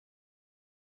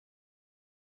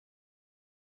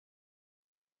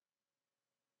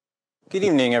Good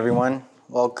evening, everyone.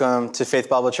 Welcome to Faith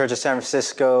Bible Church of San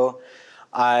Francisco.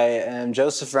 I am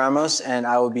Joseph Ramos, and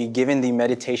I will be giving the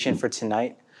meditation for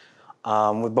tonight.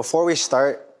 Before we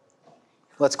start,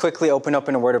 let's quickly open up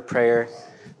in a word of prayer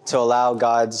to allow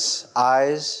God's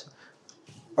eyes,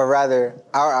 or rather,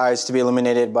 our eyes to be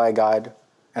illuminated by God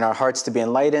and our hearts to be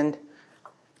enlightened,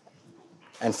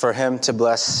 and for Him to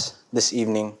bless this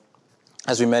evening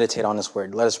as we meditate on His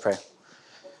word. Let us pray.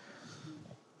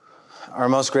 Our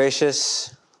most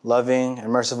gracious, loving, and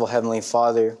merciful Heavenly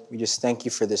Father, we just thank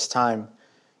you for this time.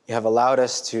 You have allowed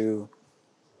us to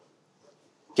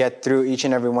get through each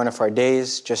and every one of our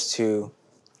days just to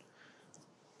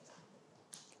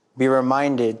be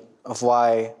reminded of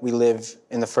why we live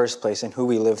in the first place and who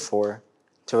we live for,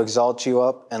 to exalt you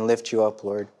up and lift you up,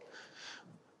 Lord.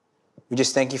 We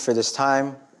just thank you for this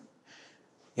time.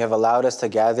 You have allowed us to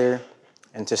gather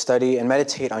and to study and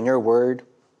meditate on your word,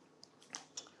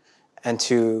 and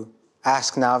to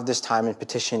ask now of this time in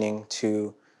petitioning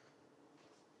to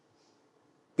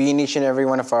be in each and every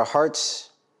one of our hearts,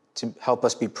 to help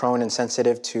us be prone and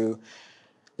sensitive to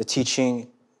the teaching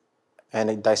and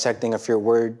the dissecting of your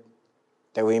word,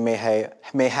 that we may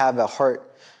have a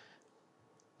heart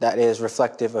that is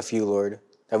reflective of you, Lord,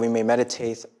 that we may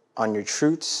meditate on your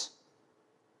truths,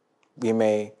 we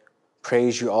may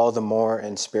praise you all the more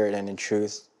in spirit and in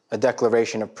truth, a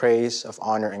declaration of praise, of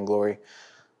honor and glory,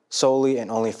 solely and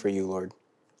only for you, Lord.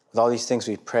 With all these things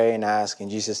we pray and ask, in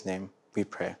Jesus' name we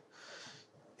pray.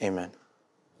 Amen.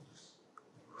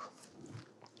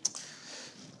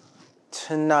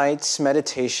 Tonight's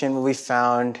meditation will be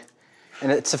found,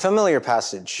 and it's a familiar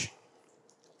passage.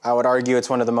 I would argue it's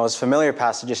one of the most familiar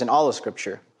passages in all of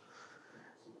Scripture.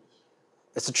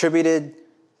 It's attributed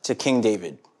to King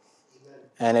David,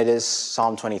 and it is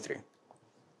Psalm 23.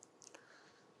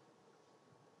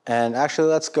 And actually,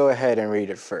 let's go ahead and read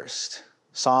it first.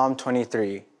 Psalm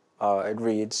 23, it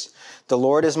reads, "The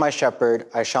Lord is my shepherd,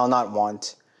 I shall not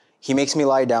want. He makes me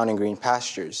lie down in green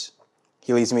pastures.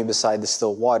 He leads me beside the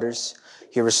still waters.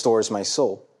 He restores my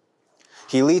soul.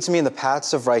 He leads me in the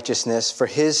paths of righteousness for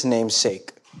his name's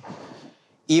sake.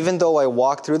 Even though I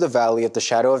walk through the valley of the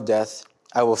shadow of death,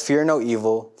 I will fear no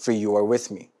evil, for you are with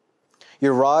me.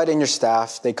 Your rod and your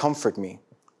staff, they comfort me.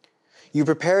 You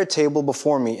prepare a table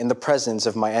before me in the presence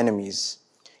of my enemies.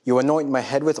 You anoint my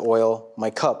head with oil, my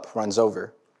cup runs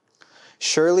over.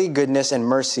 Surely goodness and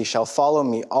mercy shall follow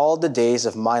me all the days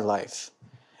of my life,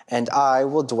 and I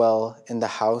will dwell in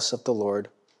the house of the Lord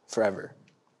forever."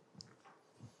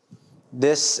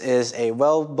 This is a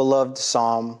well-beloved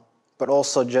psalm, but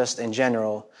also just in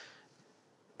general,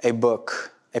 a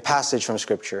book, a passage from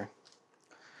Scripture.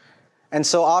 And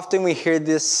so often we hear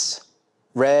this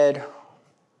read,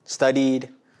 studied,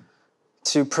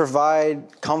 to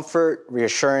provide comfort,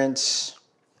 reassurance,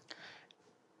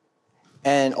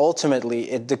 and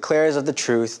ultimately it declares of the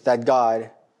truth that God,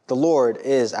 the Lord,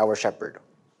 is our shepherd.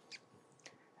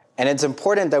 And it's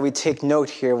important that we take note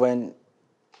here when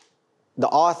the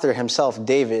author himself,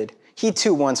 David, he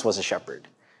too once was a shepherd.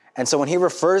 And so when he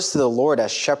refers to the Lord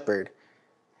as shepherd,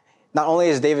 not only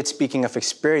is David speaking of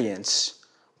experience,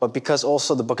 but because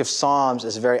also the book of Psalms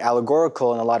is very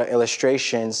allegorical and a lot of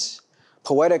illustrations,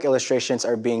 poetic illustrations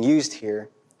are being used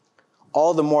here,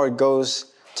 all the more it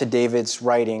goes to David's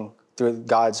writing through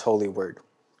God's holy word.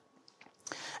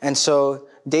 And so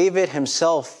David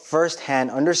himself firsthand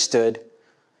understood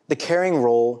the caring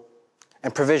role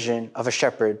and provision of a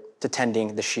shepherd to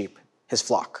tending the sheep, his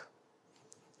flock.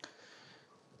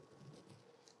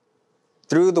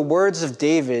 Through the words of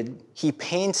David, he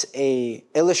paints an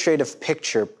illustrative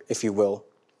picture, if you will,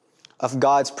 of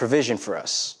God's provision for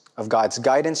us, of God's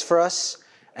guidance for us,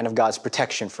 and of God's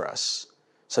protection for us.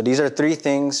 So these are three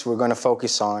things we're going to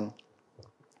focus on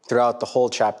throughout the whole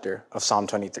chapter of Psalm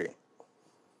 23.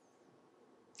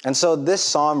 And so this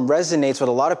psalm resonates with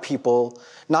a lot of people,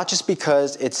 not just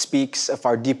because it speaks of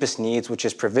our deepest needs, which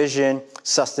is provision,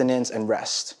 sustenance, and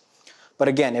rest. But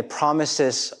again, it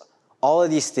promises all of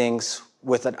these things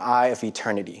with an eye of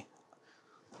eternity.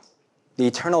 The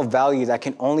eternal value that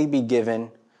can only be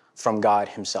given from God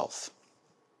himself.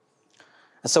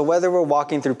 And so whether we're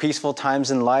walking through peaceful times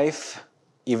in life,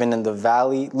 even in the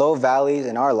low valleys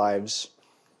in our lives,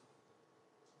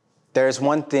 there's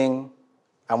one thing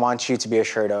I want you to be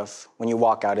assured of when you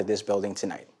walk out of this building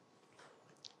tonight,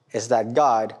 is that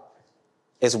God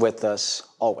is with us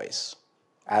always,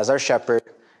 as our shepherd,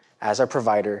 as our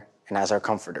provider, and as our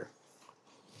comforter.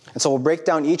 And so we'll break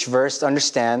down each verse to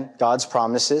understand God's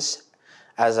promises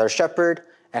as our shepherd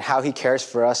and how he cares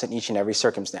for us in each and every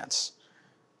circumstance.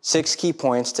 6 key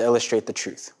points to illustrate the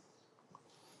truth.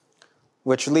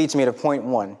 Which leads me to point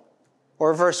 1,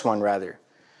 or verse 1 rather.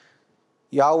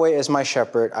 Yahweh is my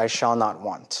shepherd, I shall not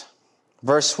want.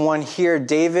 Verse 1 here,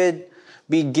 David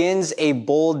begins a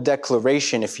bold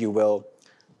declaration, if you will,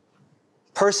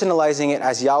 personalizing it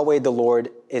as Yahweh the Lord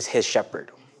is his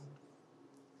shepherd.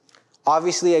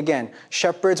 Obviously, again,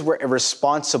 shepherds were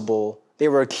irresponsible. They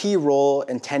were a key role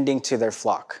in tending to their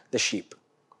flock, the sheep.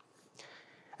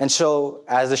 And so,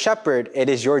 as a shepherd, it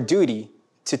is your duty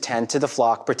to tend to the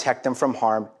flock, protect them from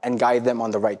harm, and guide them on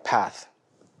the right path,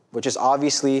 which is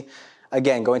obviously,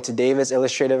 again, going to David's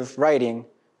illustrative writing,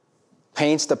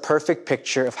 paints the perfect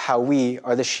picture of how we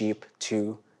are the sheep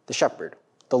to the shepherd.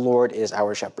 The Lord is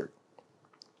our shepherd.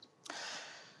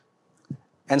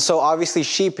 And so obviously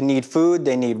sheep need food,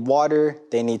 they need water,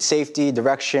 they need safety,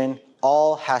 direction.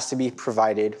 All has to be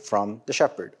provided from the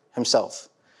shepherd himself.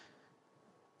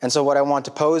 And so what I want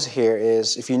to pose here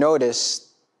is, if you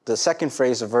notice the second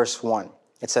phrase of verse 1,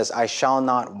 it says, I shall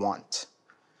not want.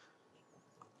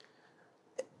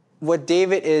 What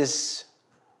David is,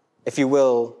 if you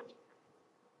will,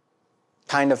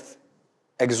 kind of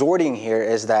exhorting here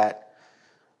is that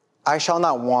I shall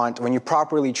not want, when you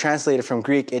properly translate it from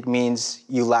Greek, it means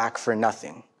you lack for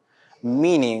nothing.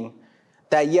 Meaning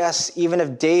that yes, even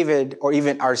if David or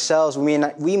even ourselves,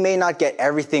 we may not get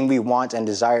everything we want and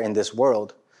desire in this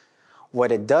world,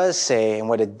 what it does say and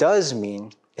what it does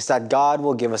mean is that God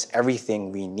will give us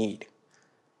everything we need.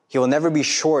 He will never be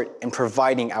short in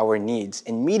providing our needs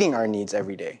and meeting our needs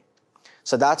every day.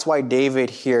 So that's why David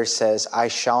here says, I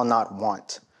shall not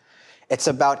want. It's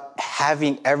about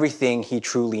having everything he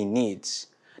truly needs,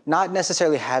 not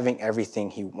necessarily having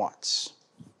everything he wants,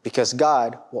 because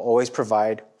God will always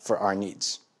provide for our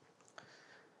needs.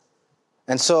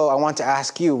 And so I want to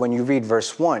ask you, when you read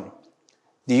verse 1,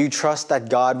 do you trust that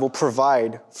God will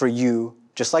provide for you,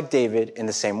 just like David, in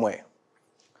the same way?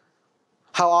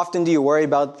 How often do you worry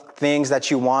about things that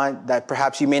you want that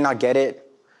perhaps you may not get it?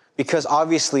 Because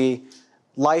obviously,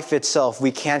 life itself,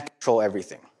 we can't control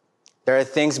everything. There are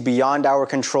things beyond our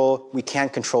control. We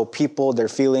can't control people, their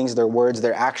feelings, their words,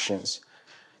 their actions.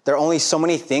 There are only so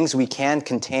many things we can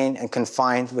contain and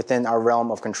confine within our realm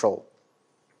of control.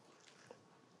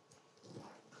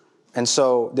 And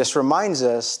so this reminds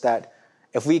us that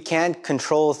if we can't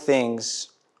control things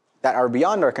that are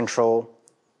beyond our control,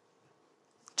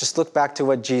 just look back to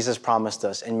what Jesus promised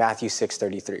us in Matthew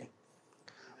 6:33.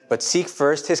 But seek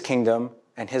first his kingdom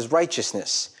and his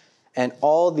righteousness, and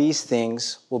all these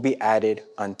things will be added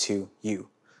unto you.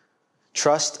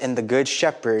 Trust in the good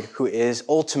shepherd who is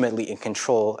ultimately in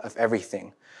control of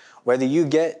everything. Whether you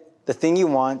get the thing you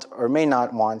want or may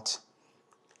not want,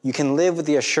 you can live with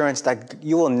the assurance that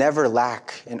you will never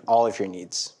lack in all of your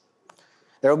needs.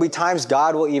 There will be times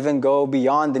God will even go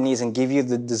beyond the needs and give you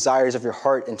the desires of your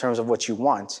heart in terms of what you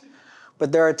want.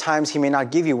 But there are times he may not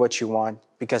give you what you want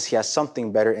because he has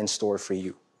something better in store for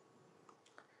you.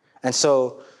 And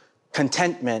so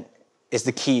contentment is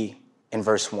the key in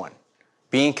verse 1.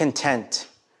 Being content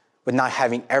with not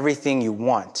having everything you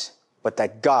want, but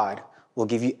that God will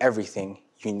give you everything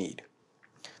you need.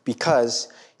 Because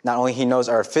not only he knows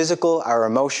our physical, our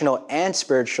emotional, and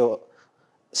spiritual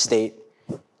state,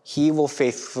 he will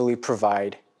faithfully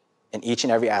provide in each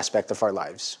and every aspect of our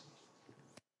lives.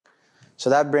 So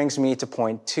that brings me to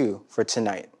point 2 for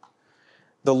tonight.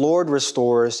 The Lord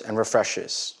restores and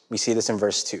refreshes. We see this in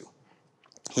verse 2.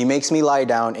 He makes me lie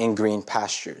down in green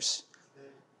pastures.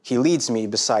 He leads me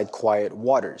beside quiet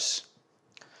waters.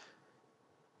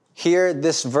 Here,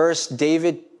 this verse,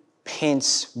 David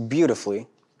paints beautifully,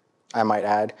 I might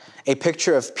add, a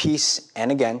picture of peace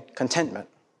and, again, contentment.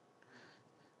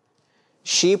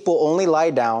 Sheep will only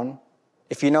lie down,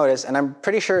 if you notice, and I'm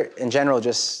pretty sure in general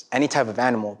just any type of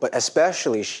animal, but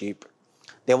especially sheep,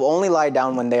 they will only lie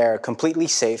down when they are completely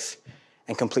safe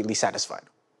and completely satisfied.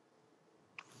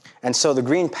 And so the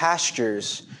green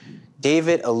pastures,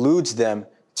 David alludes them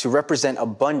to represent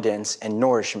abundance and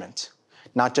nourishment,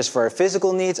 not just for our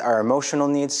physical needs, our emotional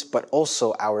needs, but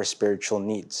also our spiritual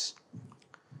needs.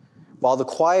 While the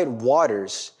quiet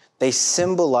waters, they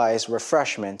symbolize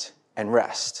refreshment and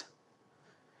rest.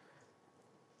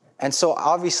 And so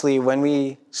obviously when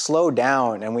we slow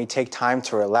down and we take time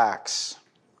to relax,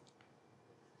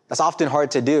 that's often hard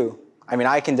to do. I mean,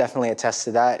 I can definitely attest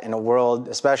to that in a world,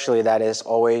 especially that is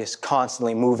always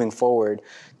constantly moving forward,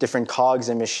 different cogs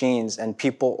and machines, and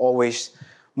people always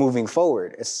moving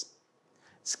forward. It's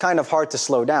kind of hard to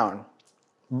slow down.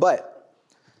 But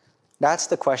that's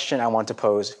the question I want to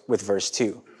pose with verse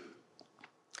 2.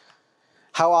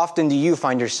 How often do you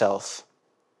find yourself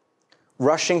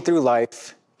rushing through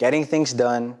life, getting things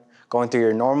done, going through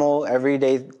your normal,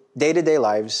 everyday, day-to-day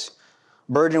lives,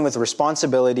 burdened with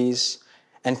responsibilities,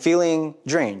 and feeling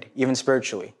drained, even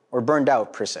spiritually, or burned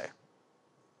out, per se?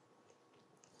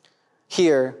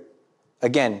 Here,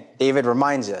 again, David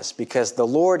reminds us, because the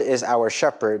Lord is our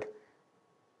shepherd,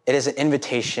 it is an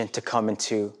invitation to come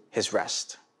into his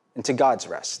rest, into God's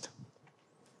rest.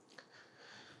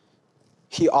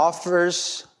 He,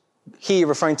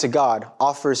 referring to God,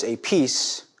 offers a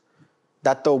peace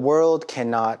that the world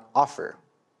cannot offer,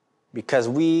 because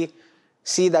we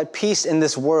see that peace in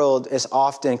this world is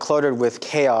often cluttered with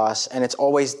chaos, and it's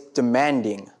always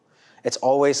demanding. It's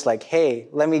always like, hey,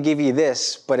 let me give you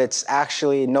this, but it's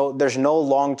actually there's no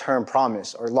long-term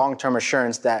promise or long-term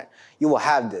assurance that you will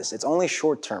have this. It's only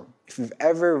short-term, if you've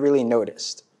ever really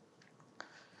noticed.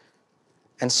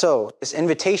 And so, this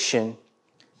invitation,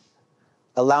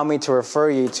 allow me to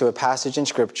refer you to a passage in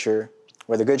Scripture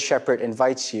where the Good Shepherd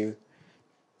invites you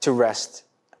to rest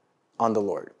on the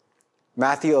Lord.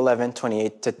 Matthew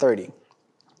 11:28-30.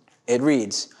 It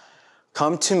reads,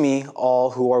 "Come to me,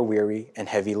 all who are weary and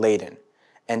heavy laden,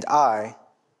 and I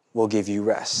will give you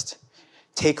rest.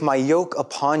 Take my yoke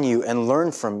upon you and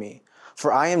learn from me,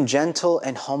 for I am gentle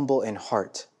and humble in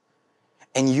heart,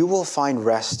 and you will find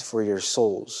rest for your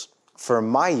souls. For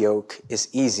my yoke is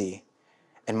easy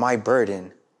and my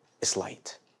burden is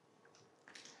light."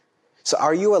 So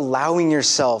are you allowing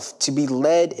yourself to be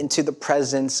led into the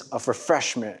presence of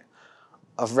refreshment,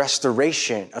 of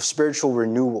restoration, of spiritual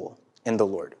renewal in the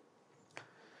Lord?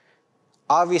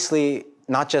 Obviously,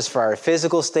 not just for our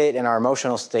physical state and our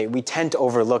emotional state, we tend to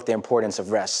overlook the importance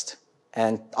of rest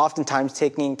and oftentimes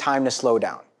taking time to slow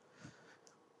down.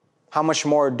 How much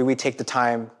more do we take the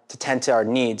time to tend to our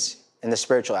needs in the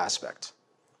spiritual aspect?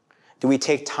 Do we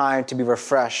take time to be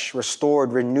refreshed,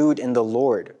 restored, renewed in the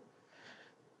Lord?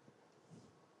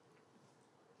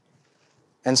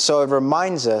 And so it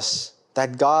reminds us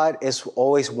that God is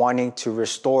always wanting to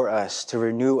restore us, to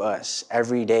renew us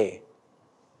every day.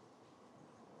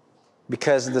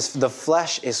 Because the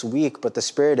flesh is weak, but the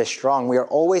spirit is strong. We are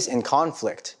always in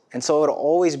conflict. And so it'll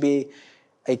always be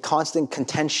a constant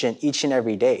contention each and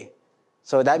every day.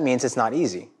 So that means it's not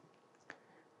easy.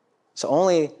 So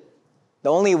the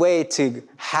only way to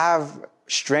have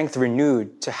strength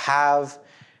renewed, to have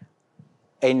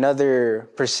another,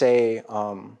 per se,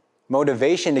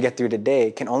 motivation to get through the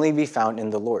day can only be found in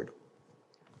the Lord,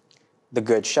 the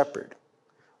Good Shepherd,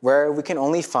 where we can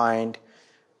only find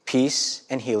peace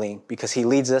and healing because he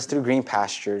leads us through green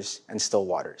pastures and still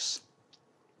waters.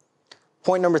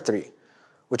 Point number 3,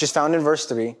 which is found in verse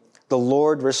 3, the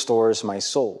Lord restores my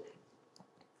soul.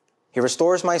 He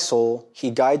restores my soul.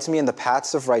 He guides me in the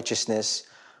paths of righteousness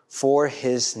for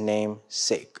his name's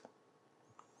sake.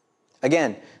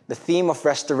 Again, the theme of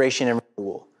restoration and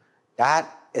renewal,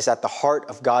 that is at the heart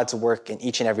of God's work in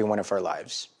each and every one of our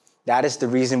lives. That is the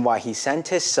reason why he sent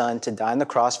his son to die on the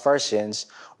cross for our sins,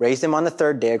 raised him on the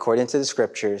third day according to the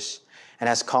scriptures, and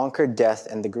has conquered death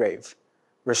and the grave,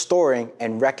 restoring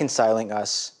and reconciling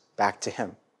us back to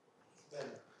him.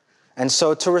 And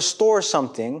so to restore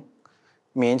something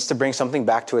means to bring something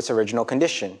back to its original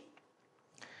condition.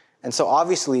 And so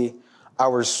obviously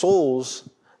our souls,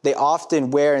 they often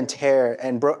wear and tear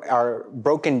and are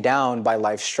broken down by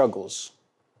life struggles,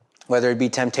 whether it be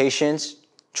temptations,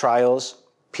 trials,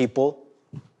 people,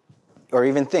 or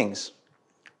even things.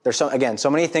 There's so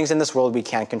many things in this world we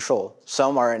can't control.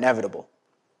 Some are inevitable.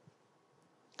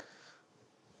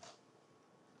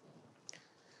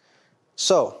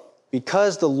 So,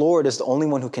 because the Lord is the only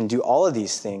one who can do all of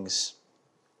these things,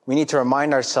 we need to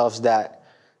remind ourselves that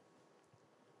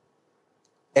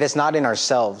it is not in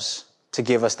ourselves to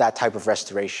give us that type of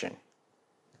restoration,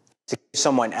 to give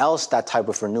someone else that type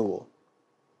of renewal.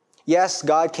 Yes,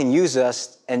 God can use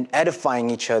us in edifying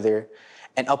each other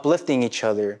and uplifting each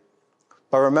other,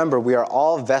 but remember, we are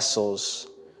all vessels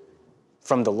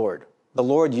from the Lord. The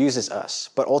Lord uses us,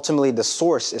 but ultimately the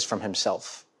source is from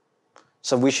himself.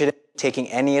 So we shouldn't be taking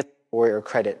any authority or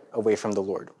credit away from the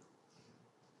Lord.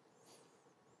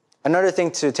 Another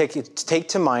thing to take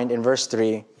to mind in verse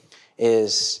 3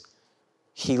 is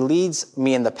he leads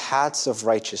me in the paths of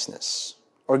righteousness,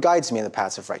 or guides me in the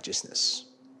paths of righteousness.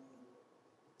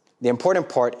 The important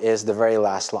part is the very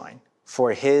last line,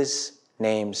 for his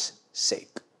name's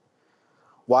sake.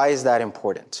 Why is that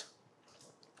important?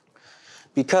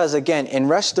 Because again, in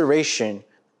restoration,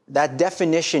 that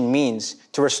definition means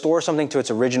to restore something to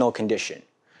its original condition,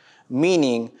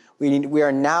 meaning we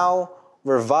are now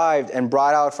revived and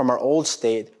brought out from our old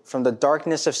state, from the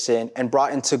darkness of sin, and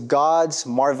brought into God's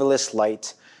marvelous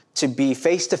light to be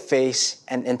face to face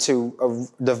and into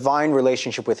a divine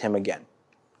relationship with him again.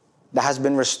 That has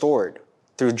been restored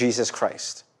through Jesus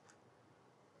Christ.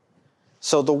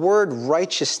 So the word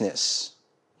righteousness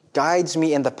guides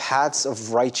me in the paths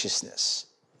of righteousness.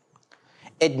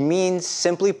 It means,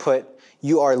 simply put,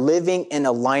 you are living in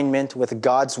alignment with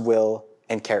God's will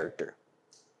and character.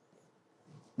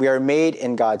 We are made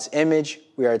in God's image.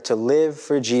 We are to live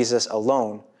for Jesus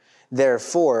alone.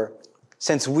 Therefore,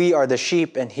 since we are the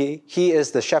sheep and he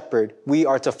is the shepherd, we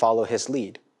are to follow his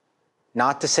lead.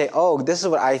 Not to say, oh, this is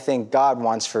what I think God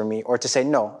wants for me, or to say,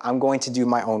 no, I'm going to do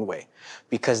my own way.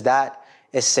 Because that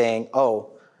is saying, oh,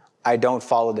 I don't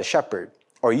follow the shepherd.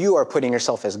 Or you are putting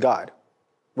yourself as God,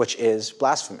 which is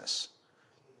blasphemous.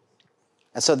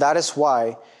 And so that is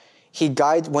why he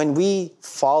guides, when we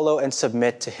follow and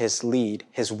submit to his lead,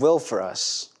 his will for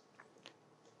us,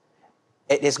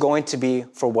 it is going to be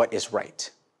for what is right.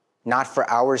 Not for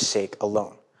our sake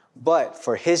alone, but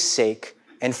for his sake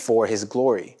and for his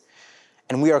glory.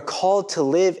 And we are called to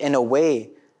live in a way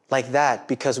like that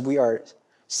because we are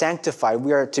sanctified.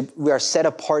 We are set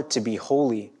apart to be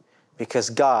holy because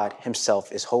God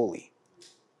himself is holy.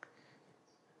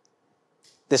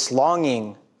 This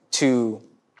longing to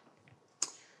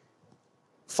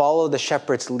follow the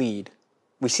shepherd's lead,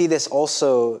 we see this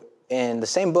also in the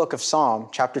same book of Psalm,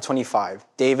 chapter 25.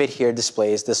 David here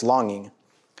displays this longing.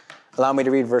 Allow me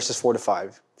to read verses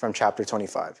 4-5 from chapter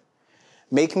 25.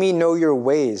 Make me know your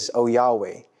ways, O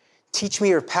Yahweh. Teach me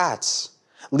your paths.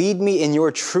 Lead me in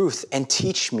your truth and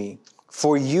teach me.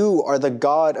 For you are the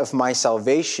God of my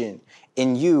salvation.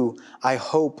 In you I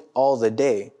hope all the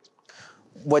day.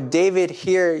 What David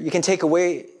here, you can take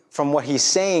away from what he's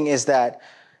saying is that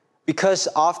because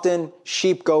often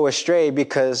sheep go astray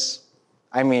because,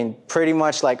 pretty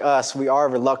much like us, we are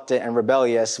reluctant and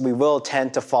rebellious. We will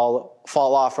tend to fall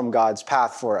off from God's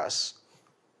path for us.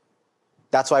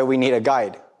 That's why we need a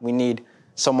guide. We need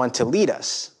someone to lead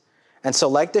us. And so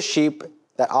like the sheep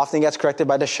that often gets corrected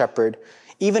by the shepherd,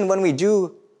 even when we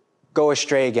do go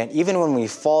astray again, even when we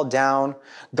fall down,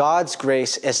 God's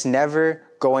grace is never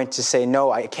going to say,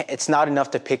 no, I can't, it's not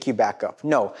enough to pick you back up.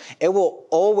 No, it will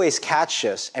always catch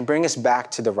us and bring us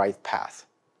back to the right path.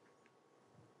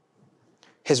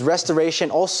 His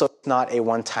restoration also is not a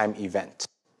one-time event.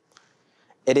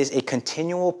 It is a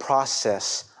continual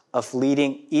process of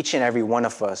leading each and every one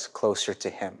of us closer to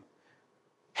him.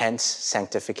 Hence,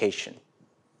 sanctification.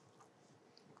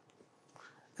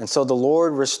 And so the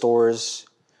Lord restores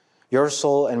your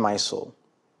soul and my soul.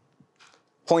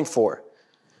 Point 4.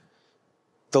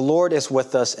 The Lord is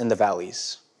with us in the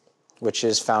valleys, which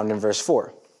is found in verse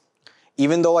 4.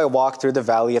 Even though I walk through the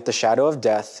valley of the shadow of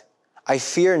death, I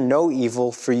fear no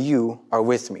evil, for you are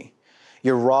with me.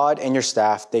 Your rod and your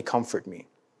staff, they comfort me.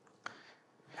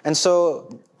 And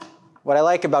so what I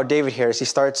like about David here is he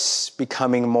starts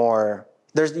becoming more,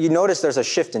 you notice there's a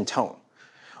shift in tone.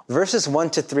 Verses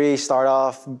 1-3 start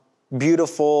off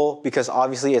beautiful because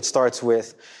obviously it starts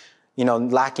with,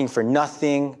 lacking for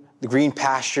nothing, the green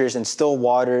pastures and still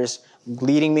waters,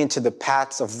 leading me into the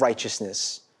paths of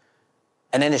righteousness.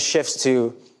 And then it shifts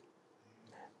to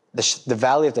the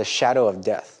valley of the shadow of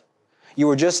death. He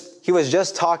was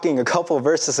just talking a couple of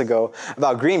verses ago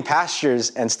about green pastures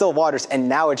and still waters, and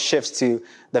now it shifts to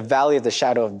the valley of the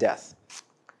shadow of death.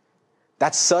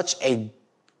 That's such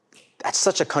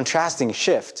a contrasting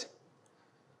shift.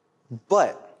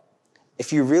 But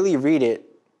if you really read it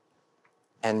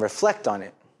and reflect on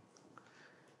it,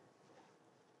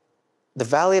 the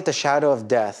valley of the shadow of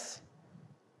death,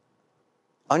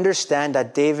 understand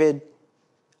that David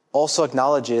also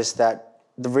acknowledges that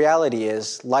the reality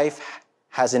is life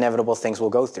has inevitable things we'll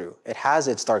go through. It has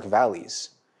its dark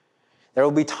valleys. There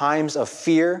will be times of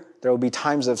fear. There will be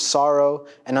times of sorrow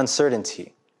and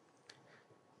uncertainty.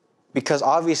 Because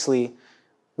obviously,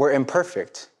 we're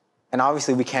imperfect. And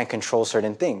obviously, we can't control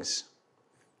certain things.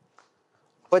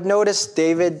 But notice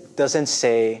David doesn't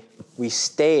say we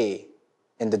stay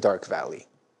in the dark valley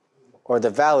or the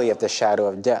valley of the shadow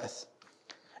of death.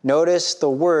 Notice the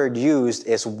word used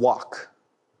is walk.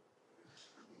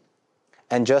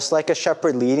 And just like a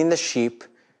shepherd leading the sheep,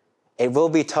 it will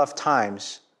be tough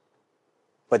times,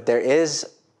 but there is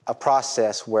a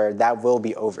process where that will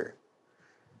be over.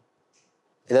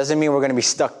 It doesn't mean we're going to be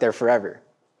stuck there forever.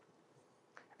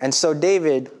 And so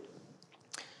David,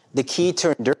 the key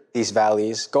to endure these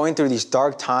valleys, going through these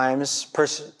dark times,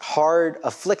 hard,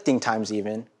 afflicting times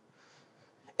even,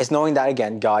 is knowing that,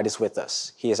 again, God is with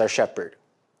us. He is our shepherd.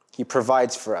 He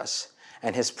provides for us.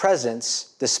 And his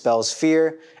presence dispels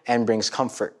fear and brings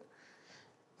comfort.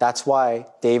 That's why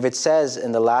David says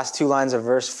in the last 3 lines of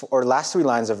verse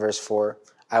 4,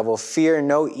 I will fear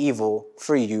no evil,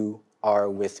 for you are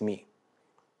with me.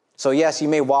 So yes, you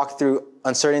may walk through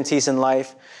uncertainties in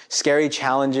life, scary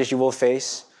challenges you will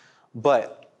face,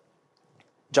 but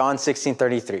John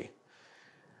 16:33,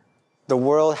 the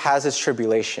world has its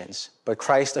tribulations, but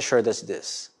Christ assured us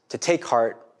this, to take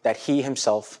heart that he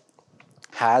himself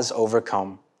has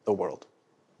overcome the world.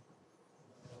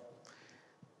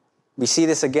 We see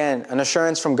this again, an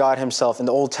assurance from God himself in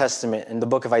the Old Testament, in the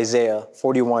book of Isaiah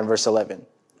 41, verse 11.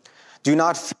 Do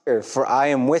not fear, for I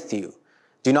am with you.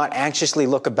 Do not anxiously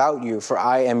look about you, for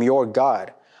I am your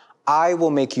God. I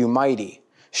will make you mighty.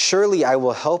 Surely I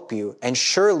will help you, and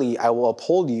surely I will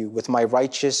uphold you with my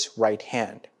righteous right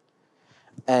hand.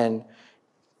 And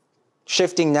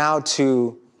shifting now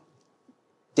to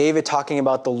David talking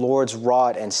about the Lord's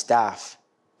rod and staff,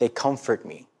 they comfort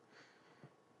me.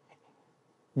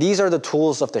 These are the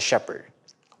tools of the shepherd.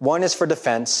 One is for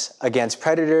defense against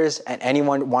predators and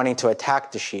anyone wanting to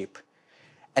attack the sheep.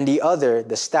 And the other,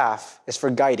 the staff, is for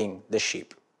guiding the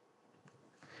sheep.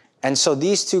 And so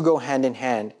these two go hand in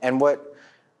hand. And what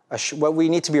we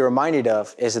need to be reminded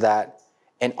of is that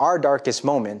in our darkest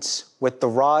moments, with the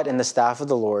rod and the staff of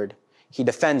the Lord, he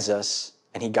defends us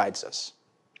and he guides us.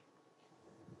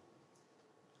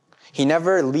 He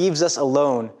never leaves us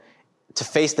alone to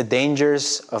face the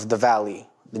dangers of the valley,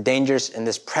 the dangers in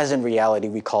this present reality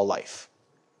we call life.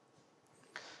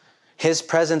 His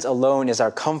presence alone is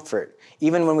our comfort,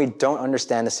 even when we don't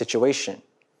understand the situation.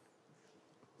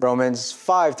 Romans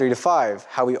 5, 3-5,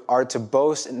 how we are to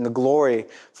boast in the glory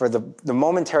for the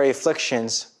momentary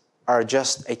afflictions are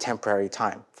just a temporary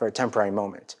time, for a temporary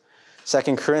moment.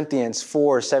 2 Corinthians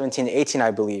 4, 17-18,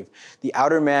 I believe, the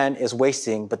outer man is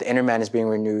wasting, but the inner man is being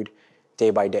renewed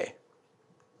day by day.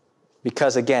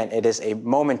 Because again, it is a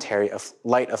momentary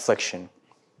light affliction.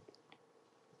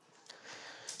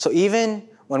 So even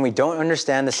when we don't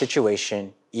understand the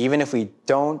situation, even if we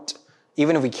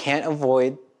can't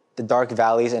avoid the dark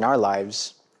valleys in our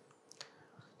lives,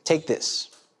 take this.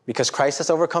 Because Christ has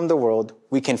overcome the world,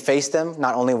 we can face them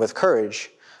not only with courage,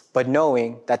 but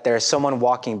knowing that there is someone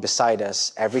walking beside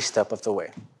us every step of the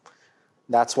way.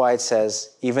 That's why it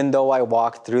says, even though I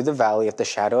walk through the valley of the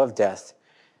shadow of death,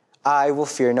 I will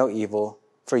fear no evil,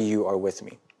 for you are with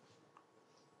me.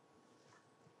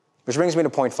 Which brings me to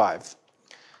point 5.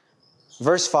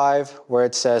 Verse 5, where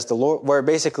it says the Lord, where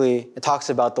basically it talks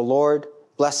about the Lord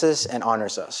blesses and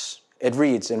honors us. It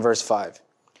reads in verse 5,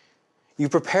 you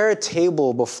prepare a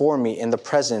table before me in the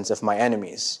presence of my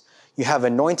enemies. You have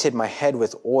anointed my head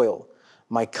with oil.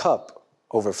 My cup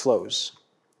overflows.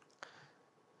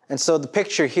 And so the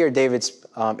picture here David's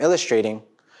illustrating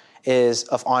is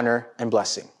of honor and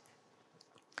blessing.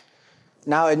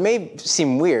 Now, it may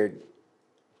seem weird.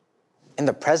 In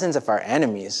the presence of our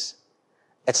enemies,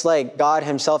 it's like God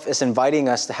himself is inviting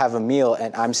us to have a meal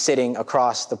and I'm sitting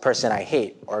across the person I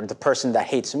hate or the person that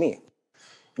hates me.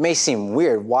 It may seem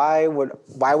weird. Why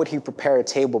would he prepare a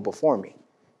table before me?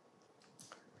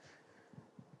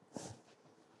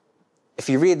 If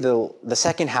you read the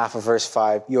second half of verse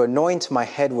 5, you anoint my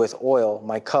head with oil,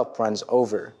 my cup runs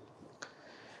over.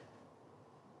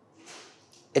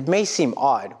 It may seem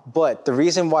odd, but the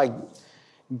reason why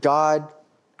God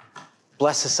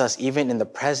blesses us even in the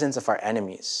presence of our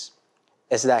enemies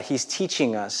is that he's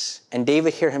teaching us, and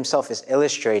David here himself is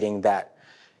illustrating that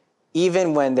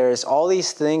even when there's all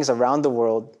these things around the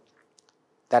world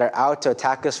that are out to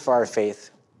attack us for our faith,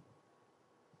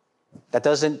 that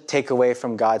doesn't take away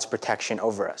from God's protection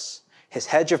over us. His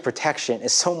hedge of protection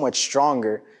is so much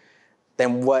stronger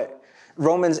than what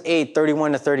Romans 8,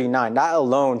 31-39, that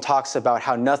alone talks about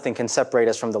how nothing can separate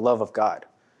us from the love of God.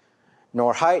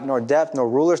 Nor height, nor depth, nor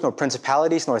rulers, nor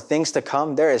principalities, nor things to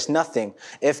come. There is nothing.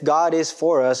 If God is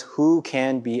for us, who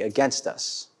can be against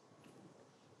us?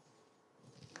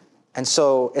 And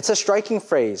so it's a striking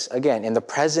phrase, again, in the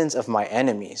presence of my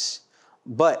enemies.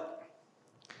 But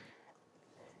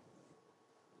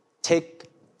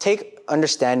take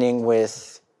understanding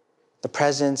with the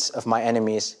presence of my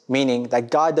enemies, meaning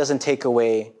that God doesn't take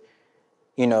away,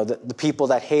 the people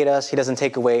that hate us. He doesn't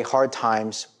take away hard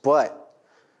times. But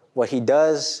what he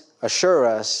does assure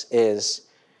us is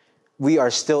we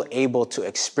are still able to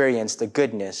experience the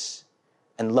goodness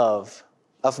and love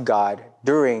of God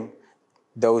during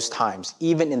those times,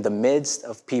 even in the midst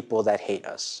of people that hate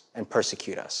us and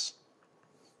persecute us.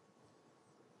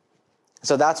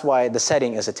 So that's why the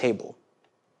setting is a table.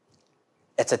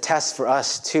 It's a test for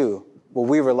us too. Will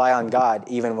we rely on God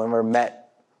even when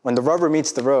when the rubber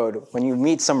meets the road, when you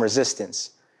meet some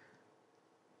resistance?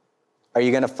 Are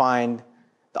you going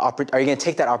to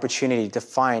take that opportunity to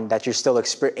find that you're still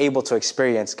able to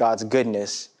experience God's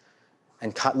goodness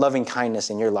and loving kindness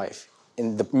in your life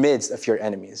in the midst of your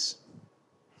enemies?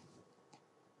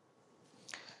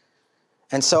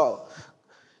 And so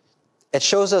it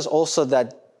shows us also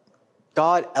that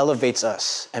God elevates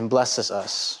us and blesses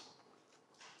us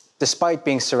despite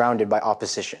being surrounded by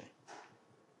opposition.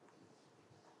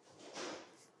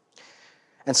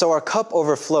 And so our cup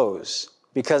overflows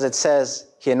because it says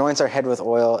he anoints our head with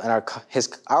oil and our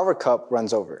cup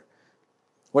runs over.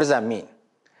 What does that mean?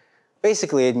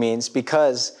 Basically, it means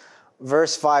because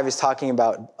verse 5 is talking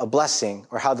about a blessing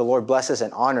or how the Lord blesses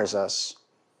and honors us.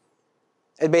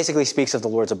 It basically speaks of the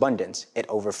Lord's abundance. It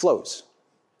overflows.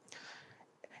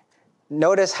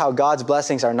 Notice how God's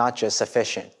blessings are not just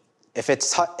sufficient. If it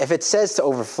says to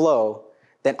overflow,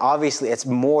 then obviously it's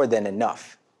more than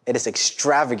enough. It is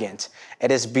extravagant.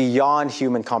 It is beyond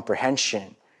human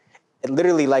comprehension. It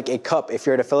literally, like a cup, if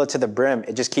you're to fill it to the brim,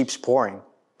 it just keeps pouring.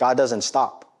 God doesn't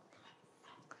stop.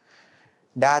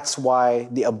 That's why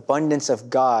the abundance of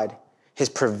God, his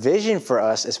provision for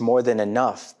us is more than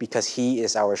enough, because he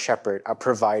is our shepherd, our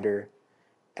provider,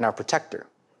 and our protector.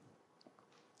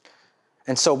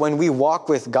 And so when we walk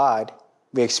with God,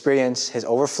 we experience his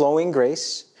overflowing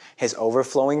grace, his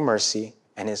overflowing mercy,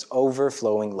 and his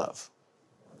overflowing love.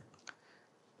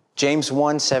 James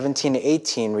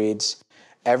 1:17-18 reads,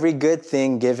 "Every good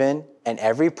thing given and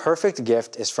every perfect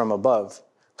gift is from above,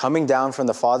 coming down from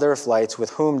the Father of lights, with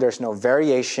whom there's no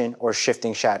variation or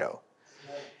shifting shadow.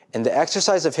 In the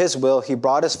exercise of his will, he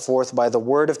brought us forth by the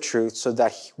word of truth, so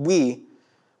that we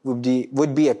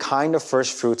would be a kind of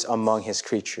first fruits among his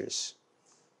creatures."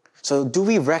 So do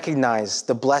we recognize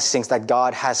the blessings that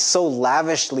God has so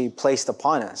lavishly placed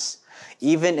upon us,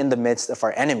 even in the midst of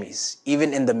our enemies,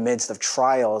 even in the midst of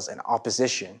trials and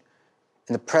opposition,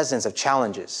 in the presence of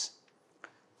challenges?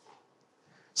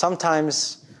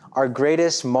 Sometimes our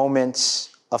greatest moments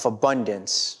of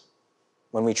abundance,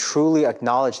 when we truly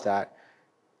acknowledge that,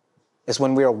 is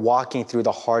when we are walking through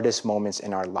the hardest moments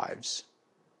in our lives.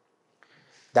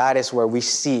 That is where we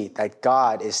see that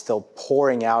God is still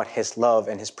pouring out his love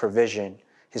and his provision.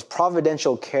 His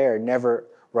providential care never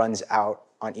runs out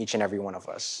on each and every one of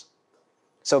us.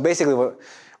 So basically,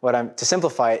 to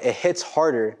simplify it, it hits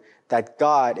harder that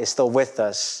God is still with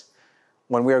us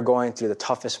when we are going through the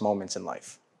toughest moments in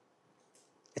life.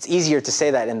 It's easier to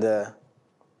say that in the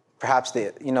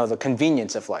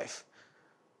convenience of life.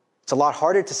 It's a lot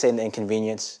harder to say in the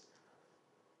inconvenience,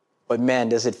 but man,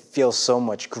 does it feel so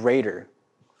much greater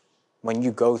when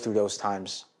you go through those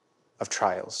times of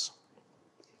trials.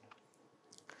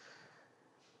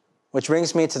 Which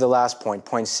brings me to the last point,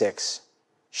 point 6,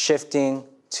 shifting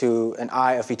to an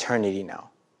eye of eternity now.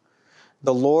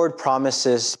 The Lord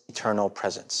promises eternal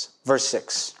presence. Verse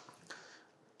 6,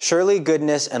 "Surely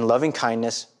goodness and loving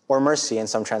kindness," or mercy in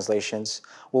some translations,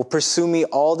 "will pursue me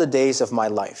all the days of my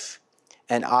life,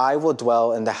 and I will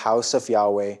dwell in the house of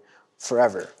Yahweh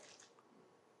forever."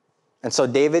 And so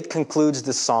David concludes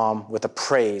the psalm with a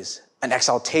praise, an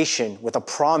exaltation, with a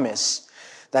promise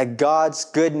that God's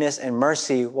goodness and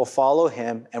mercy will follow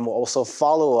him and will also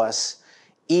follow us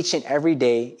each and every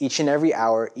day, each and every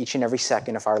hour, each and every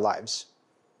second of our lives.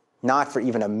 Not for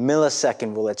even a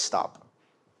millisecond will it stop.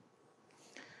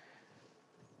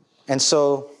 And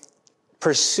so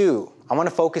pursue. I want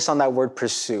to focus on that word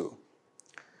pursue,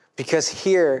 because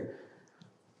here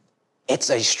it's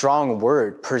a strong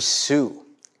word, pursue.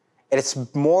 It's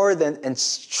more than and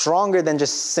stronger than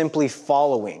just simply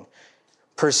following.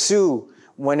 Pursue,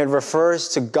 when it refers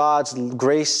to God's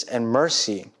grace and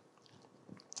mercy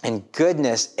and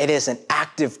goodness, it is an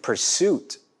active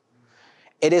pursuit.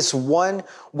 It is one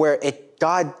where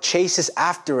God chases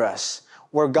after us,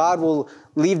 where God will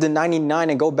leave the 99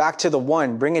 and go back to the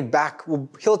one, bring it back.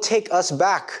 He'll take us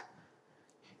back.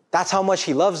 That's how much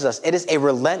he loves us. It is a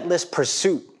relentless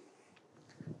pursuit.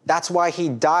 That's why he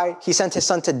died. He sent his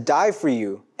son to die for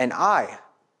you and I,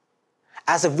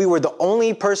 as if we were the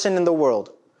only person in the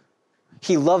world.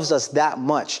 He loves us that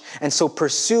much. And so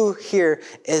pursue here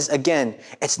is, again,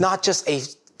 it's not just a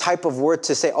type of word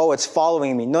to say, oh, it's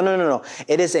following me. No.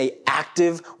 It is an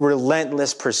active,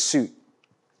 relentless pursuit,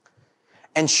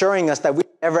 ensuring us that we're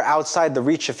never outside the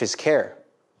reach of his care.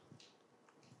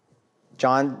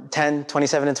 John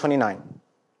 10:27-29.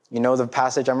 You know the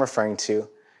passage I'm referring to,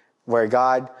 where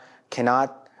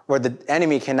the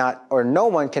enemy cannot, or no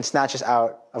one can snatch us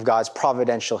out of God's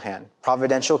providential hand,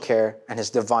 providential care, and his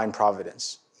divine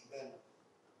providence. Amen.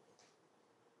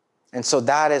 And so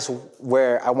that is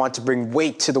where I want to bring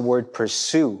weight to the word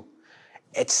pursue.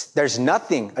 There's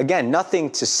nothing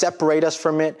to separate us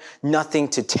from it, nothing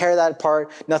to tear that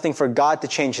apart, nothing for God to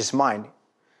change his mind.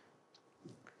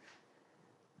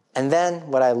 And then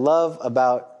what I love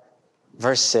about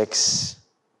verse 6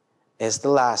 is the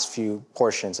last few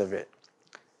portions of it,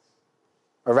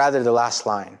 or rather the last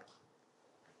line.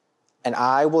 "And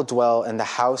I will dwell in the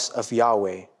house of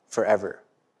Yahweh forever."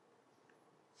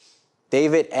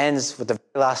 David ends with the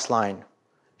very last line,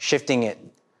 shifting it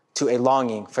to a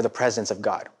longing for the presence of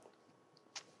God.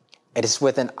 It is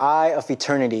with an eye of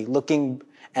eternity, looking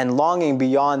and longing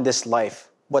beyond this life,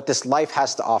 what this life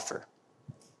has to offer.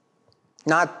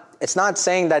 It's not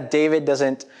saying that David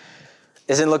isn't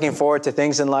looking forward to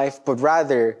things in life, but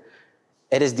rather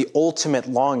it is the ultimate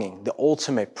longing, the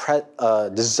ultimate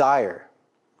desire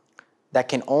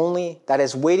that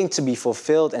is waiting to be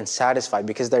fulfilled and satisfied,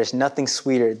 because there's nothing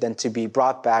sweeter than to be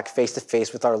brought back face to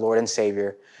face with our Lord and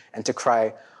Savior and to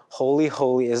cry, "Holy,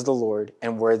 holy is the Lord,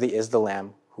 and worthy is the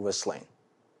Lamb who was slain."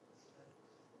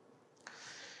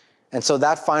 And so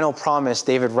that final promise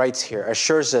David writes here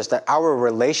assures us that our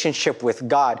relationship with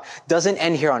God doesn't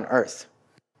end here on earth.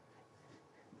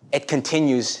 It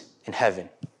continues in heaven.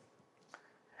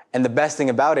 And the best thing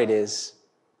about it is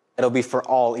it'll be for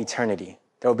all eternity.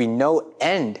 There will be no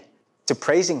end to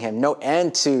praising him, no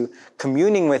end to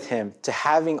communing with him, to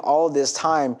having all this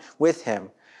time with him.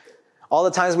 All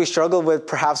the times we struggle with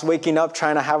perhaps waking up,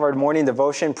 trying to have our morning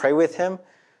devotion, pray with him,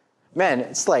 man,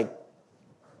 it's like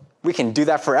we can do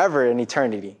that forever in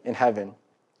eternity in heaven.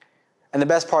 And the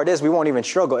best part is we won't even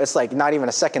struggle. It's like not even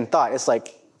a second thought. It's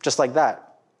like just like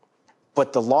that.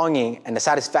 But the longing and the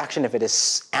satisfaction of it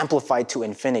is amplified to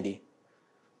infinity.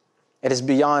 It is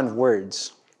beyond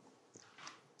words.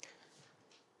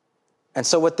 And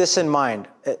so with this in mind,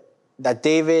 that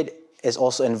David is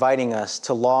also inviting us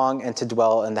to long and to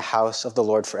dwell in the house of the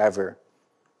Lord forever.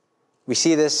 We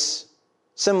see this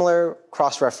similar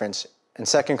cross-reference in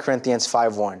 2 Corinthians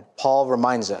 5:1. Paul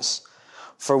reminds us,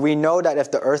 "For we know that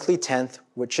if the earthly tent,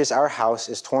 which is our house,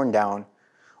 is torn down,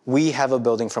 we have a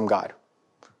building from God,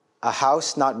 a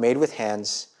house not made with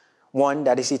hands, one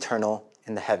that is eternal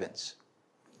in the heavens."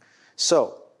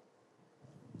 So,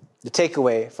 the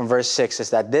takeaway from verse 6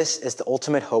 is that this is the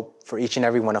ultimate hope for each and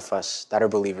every one of us that are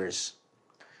believers.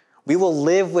 We will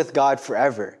live with God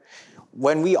forever.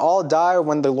 When we all die or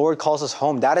when the Lord calls us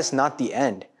home, that is not the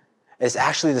end. It's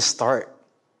actually the start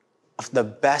of the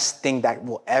best thing that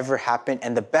will ever happen.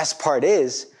 And the best part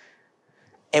is,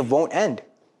 it won't end.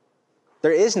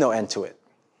 There is no end to it.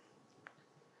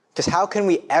 Because how can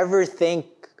we ever thank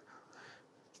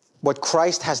what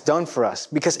Christ has done for us?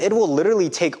 Because it will literally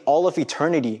take all of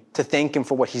eternity to thank him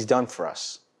for what he's done for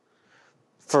us.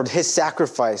 For his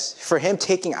sacrifice, for him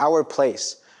taking our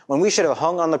place. When we should have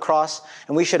hung on the cross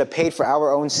and we should have paid for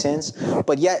our own sins,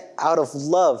 but yet out of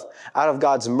love, out of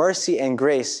God's mercy and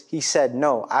grace, he said,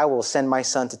 "No, I will send my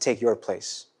son to take your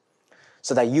place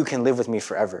so that you can live with me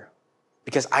forever.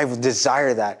 Because I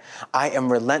desire that. I am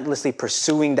relentlessly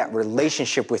pursuing that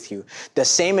relationship with you." The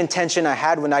same intention I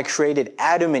had when I created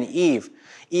Adam and Eve.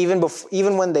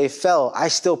 Even when they fell, I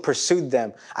still pursued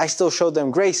them. I still showed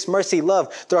them grace, mercy,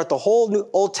 love throughout the whole New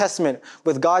Old Testament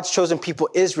with God's chosen people,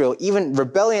 Israel. Even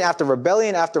rebellion after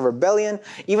rebellion after rebellion.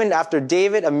 Even after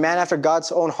David, a man after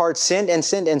God's own heart, sinned and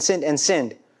sinned and sinned and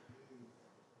sinned.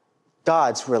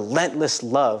 God's relentless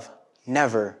love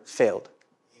never failed.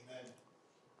 Amen.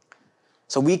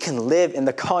 So we can live in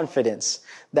the confidence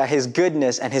that his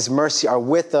goodness and his mercy are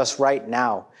with us right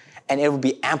now. And it will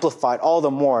be amplified all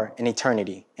the more in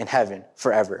eternity, in heaven,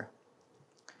 forever.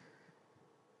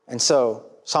 And so,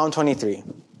 Psalm 23,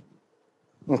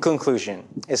 in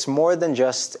conclusion, is more than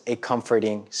just a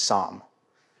comforting psalm,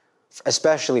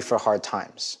 especially for hard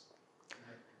times.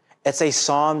 It's a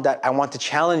psalm that I want to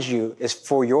challenge you is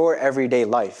for your everyday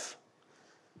life.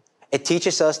 It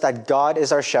teaches us that God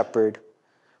is our shepherd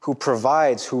who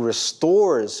provides, who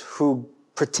restores, who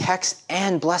protects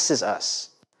and blesses us.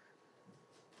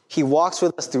 He walks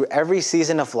with us through every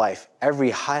season of life,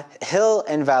 every hill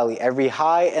and valley, every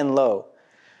high and low,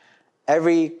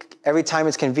 every time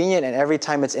it's convenient and every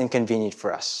time it's inconvenient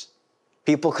for us.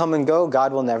 People come and go,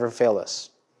 God will never fail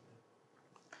us.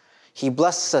 He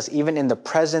blesses us even in the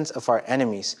presence of our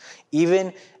enemies.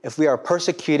 Even if we are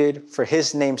persecuted for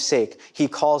his name's sake, he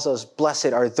calls us, "Blessed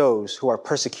are those who are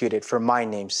persecuted for my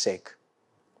name's sake."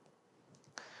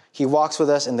 He walks with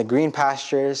us in the green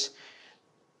pastures,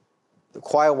 the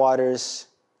quiet waters,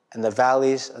 and the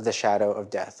valleys of the shadow of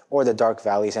death, or the dark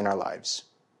valleys in our lives.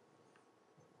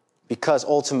 Because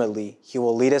ultimately, he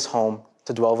will lead us home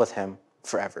to dwell with him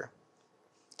forever.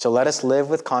 So let us live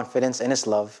with confidence in his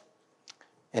love,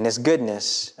 in his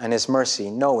goodness, and his mercy,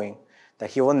 knowing that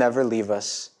he will never leave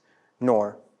us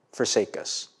nor forsake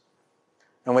us.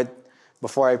 And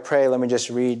before I pray, let me just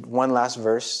read one last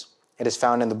verse. It is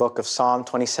found in the book of Psalm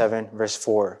 27, verse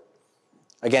 4.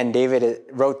 Again, David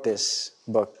wrote this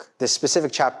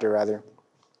specific chapter rather,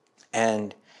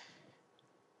 and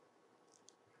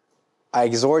I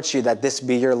exhort you that this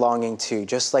be your longing too,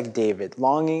 just like David,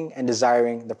 longing and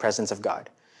desiring the presence of God.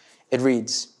 It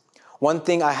reads, "One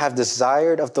thing I have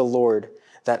desired of the Lord,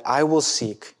 that I will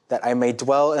seek, that I may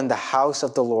dwell in the house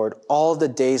of the Lord all the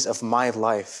days of my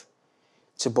life,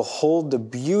 to behold the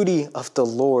beauty of the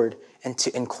Lord and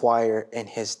to inquire in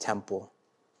his temple.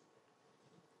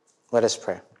 Let us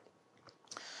pray.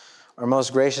 Our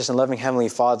most gracious and loving Heavenly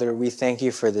Father, we thank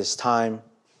you for this time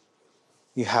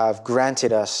you have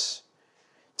granted us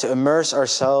to immerse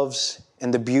ourselves in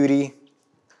the beauty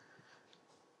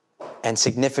and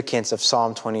significance of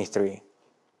Psalm 23.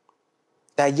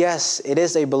 That yes, it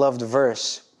is a beloved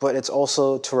verse, but it's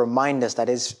also to remind us that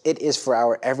it is for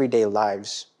our everyday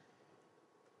lives.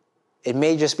 It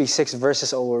may just be 6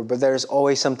 verses, O Lord, but there is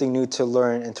always something new to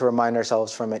learn and to remind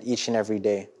ourselves from it each and every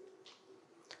day.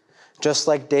 Just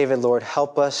like David, Lord,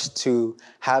 help us to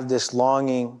have this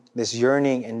longing, this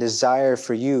yearning and desire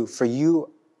for you. For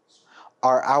you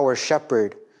are our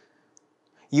shepherd.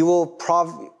 You will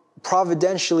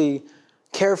providentially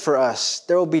care for us.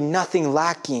 There will be nothing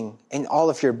lacking in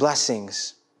all of your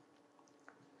blessings.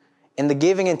 In the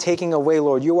giving and taking away,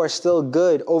 Lord, you are still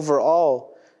good overall.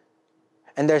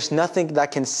 And there's nothing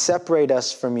that can separate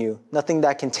us from you, nothing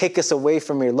that can take us away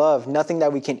from your love, nothing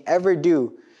that we can ever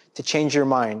do to change your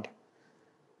mind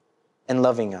and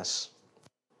loving us.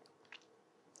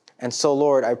 And so,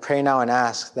 Lord, I pray now and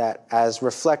ask that as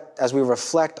we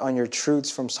reflect on your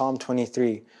truths from Psalm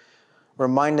 23,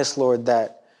 remind us, Lord,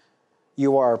 that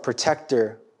you are our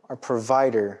protector, our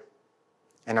provider,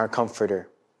 and our comforter.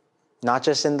 Not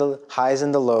just in the highs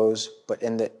and the lows, but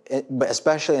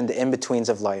especially in the in-betweens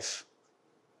of life.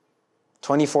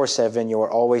 24/7, you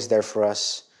are always there for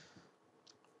us.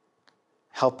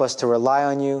 Help us to rely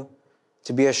on you,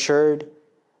 to be assured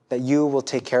that you will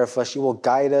take care of us. You will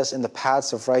guide us in the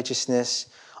paths of righteousness,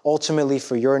 ultimately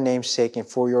for your name's sake and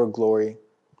for your glory.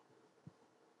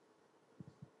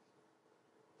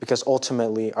 Because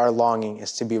ultimately, our longing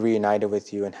is to be reunited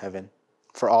with you in heaven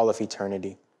for all of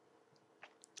eternity.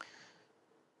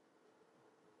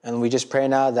 And we just pray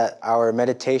now that our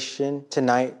meditation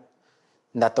tonight,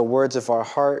 and that the words of our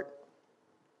heart,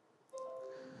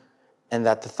 and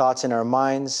that the thoughts in our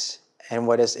minds, and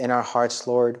what is in our hearts,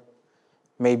 Lord,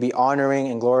 may be honoring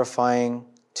and glorifying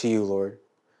to you, Lord.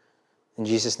 In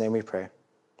Jesus' name we pray.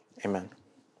 Amen.